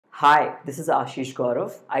Hi, this is Ashish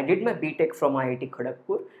Gourav. I did my B.Tech from IIT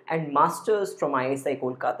Kharagpur and Masters from ISI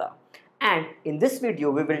Kolkata. And in this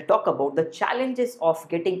video, we will talk about the challenges of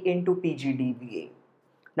getting into PGDBA.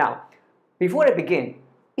 Now, before I begin,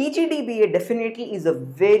 PGDBA definitely is a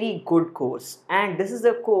very good course, and this is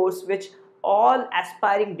a course which all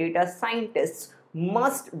aspiring data scientists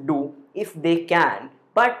must do if they can.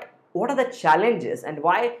 But what are the challenges and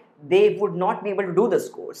why they would not be able to do this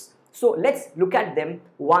course? So let's look at them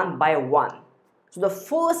one by one. So the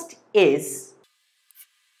first is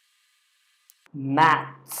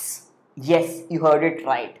maths. Yes, you heard it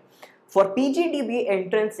right. For PGDBA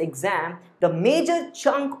entrance exam, the major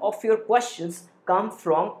chunk of your questions come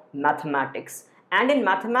from mathematics. And in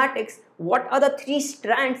mathematics, what are the three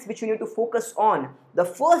strands which you need to focus on? The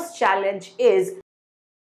first challenge is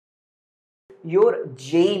your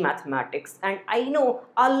JEE mathematics, and I know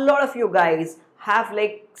a lot of you guys have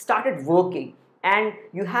started working and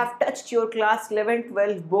you have touched your class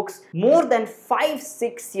 11-12 books more than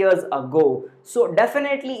 5-6 years ago. So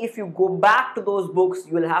definitely if you go back to those books,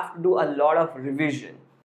 you will have to do a lot of revision.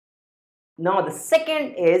 Now the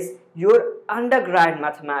second is your undergrad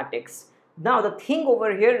mathematics. Now the thing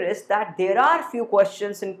over here is that there are few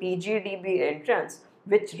questions in PGDBA entrance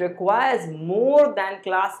which requires more than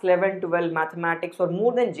class 11-12 mathematics or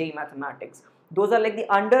more than JEE mathematics. Those are like the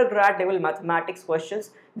undergrad level mathematics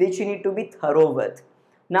questions which you need to be thorough with.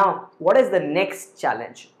 Now, what is the next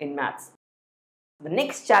challenge in maths? The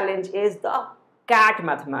next challenge is the CAT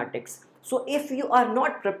mathematics. So if you are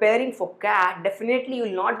not preparing for CAT, definitely you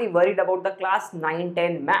will not be worried about the class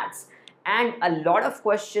 9-10 maths. And a lot of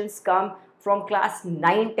questions come from class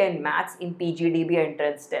 9-10 maths in PGDBA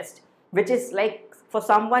entrance test, which is like for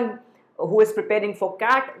someone who is preparing for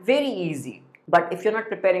CAT, very easy. But if you're not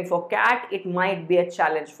preparing for CAT, it might be a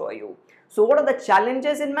challenge for you. So what are the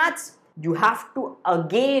challenges in maths? You have to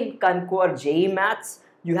again conquer JEE maths.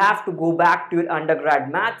 You have to go back to your undergrad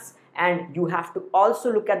maths, and you have to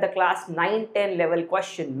also look at the class 9-10 level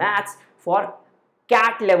question maths for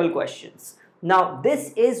CAT level questions. Now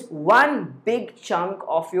this is one big chunk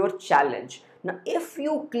of your challenge. Now if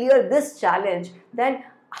you clear this challenge, then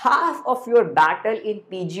half of your battle in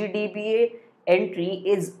PGDBA entry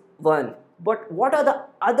is won. But what are the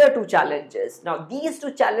other two challenges? Now these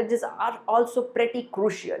two challenges are also pretty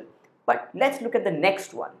crucial. But let's look at the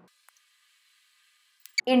next one.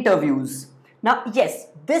 Interviews. Now yes,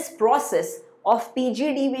 this process of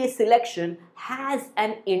PGDBA selection has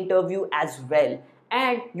an interview as well.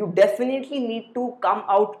 And you definitely need to come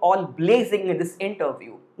out all blazing in this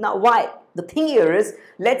interview. Now why? The thing here is,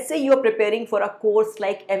 let's say you are preparing for a course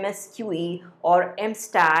like MSQE or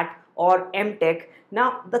MStat or MTech.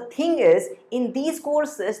 Now the thing is, in these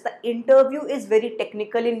courses the interview is very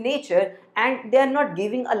technical in nature and they are not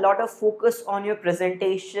giving a lot of focus on your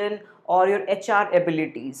presentation or your HR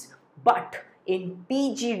abilities. But in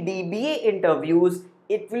PGDBA interviews,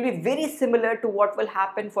 it will be very similar to what will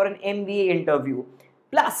happen for an MBA interview.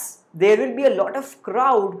 Plus, there will be a lot of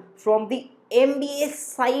crowd from the MBA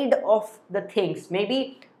side of the things.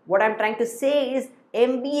 Maybe what I'm trying to say is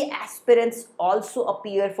MBA aspirants also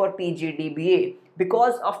appear for PGDBA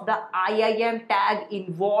because of the IIM tag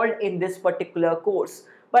involved in this particular course.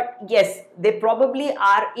 But yes, they probably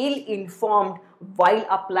are ill-informed while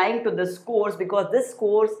applying to this course because this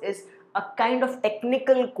course is a kind of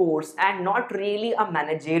technical course and not really a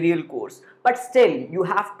managerial course. But still, you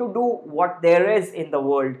have to do what there is in the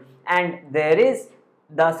world, and there is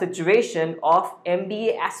the situation of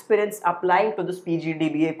MBA aspirants applying to this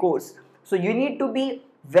PGDBA course. So you need to be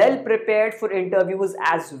well prepared for interviews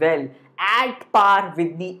as well, at par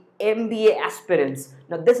with the MBA aspirants.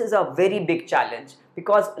 Now this is a very big challenge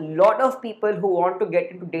because a lot of people who want to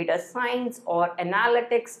get into data science or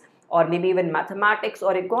analytics or maybe even mathematics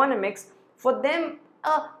or economics, for them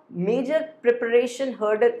a major preparation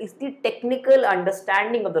hurdle is the technical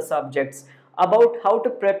understanding of the subjects, about how to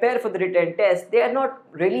prepare for the written test. They are not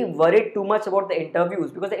really worried too much about the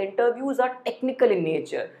interviews because the interviews are technical in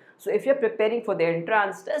nature. So if you're preparing for the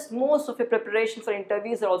entrance test, most of your preparation for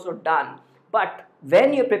interviews are also done. But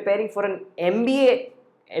when you're preparing for an MBA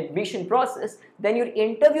admission process, then your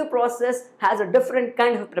interview process has a different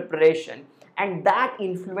kind of preparation, and that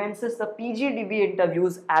influences the PGDBA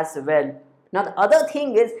interviews as well. Now the other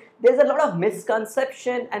thing is, there's a lot of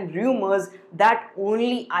misconception and rumors that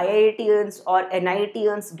only IITians or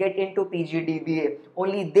NITians get into PGDBA.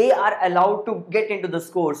 Only they are allowed to get into this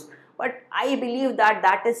course. But I believe that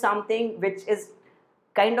that is something which is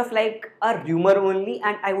kind of like a rumor only,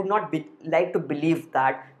 and I would not like to believe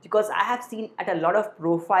that, because I have seen at a lot of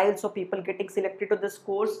profiles of people getting selected to this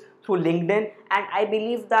course through LinkedIn, and I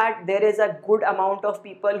believe that there is a good amount of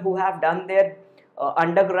people who have done their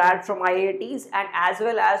undergrad from IITs and as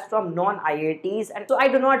well as from non-IITs, and so I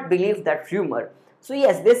do not believe that rumor. So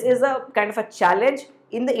yes, this is a kind of a challenge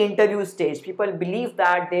in the interview stage. People believe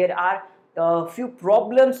that there are a few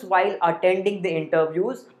problems while attending the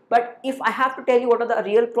interviews, but if I have to tell you what are the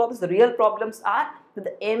real problems are that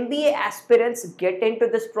the MBA aspirants get into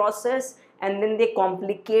this process and then they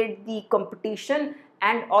complicate the competition,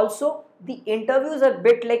 and also the interviews are a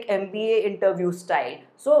bit like MBA interview style.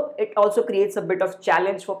 So it also creates a bit of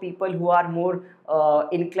challenge for people who are more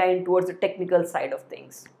inclined towards the technical side of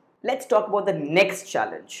things. Let's talk about the next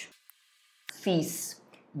challenge. Fees.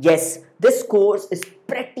 Yes, this course is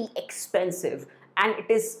pretty expensive and it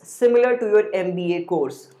is similar to your MBA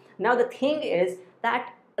course. Now the thing is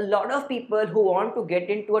that a lot of people who want to get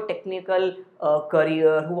into a technical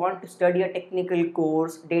career, who want to study a technical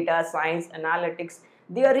course, data science, analytics,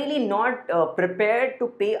 they are really not prepared to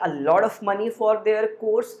pay a lot of money for their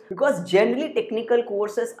course, because generally technical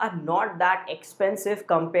courses are not that expensive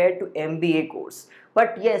compared to MBA course.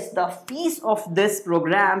 But yes, the fees of this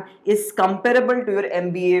program is comparable to your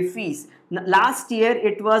MBA fees. Last year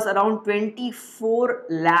it was around 24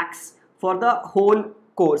 lakhs for the whole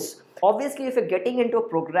course. Obviously, if you're getting into a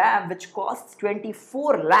program which costs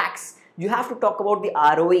 24 lakhs, you have to talk about the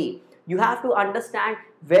ROE. You have to understand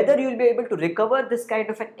whether you'll be able to recover this kind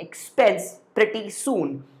of an expense pretty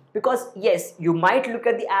soon. Because yes, you might look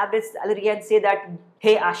at the average salary and say that,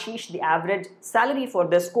 hey Ashish, the average salary for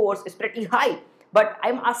this course is pretty high. But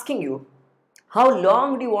I'm asking you, how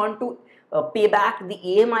long do you want to pay back the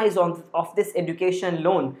EMIs of this education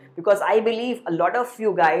loan? Because I believe a lot of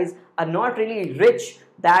you guys are not really rich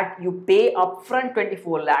that you pay upfront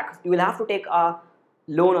 24 lakhs. You will have to take a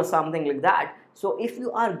loan or something like that. So if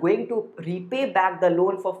you are going to repay back the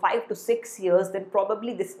loan for 5 to 6 years, then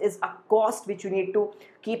probably this is a cost which you need to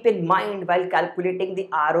keep in mind while calculating the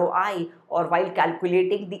ROI or while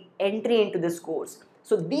calculating the entry into this course.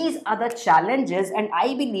 So these are the challenges, and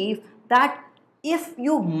I believe that if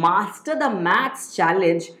you master the maths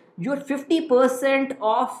challenge, your 50%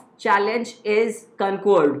 of challenge is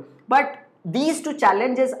conquered. But these two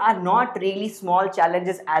challenges are not really small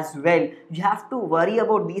challenges as well. You have to worry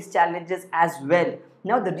about these challenges as well.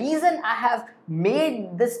 Now the reason I have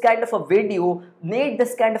made this kind of a video, made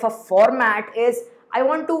this kind of a format, is I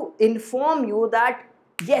want to inform you that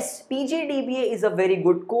yes, PGDBA is a very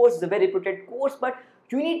good course, it's a very reputed course, but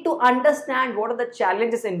you need to understand what are the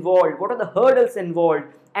challenges involved, what are the hurdles involved,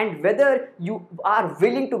 and whether you are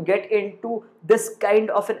willing to get into this kind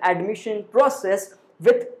of an admission process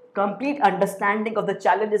with complete understanding of the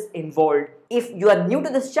challenges involved. If you are new to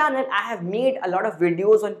this channel, I have made a lot of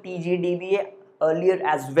videos on PGDBA earlier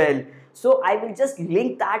as well. So I will just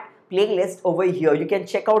link that playlist over here. You can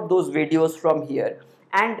check out those videos from here.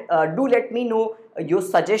 And do let me know your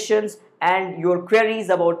suggestions and your queries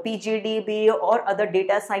about PGDBA or other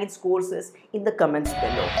data science courses in the comments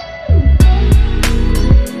below.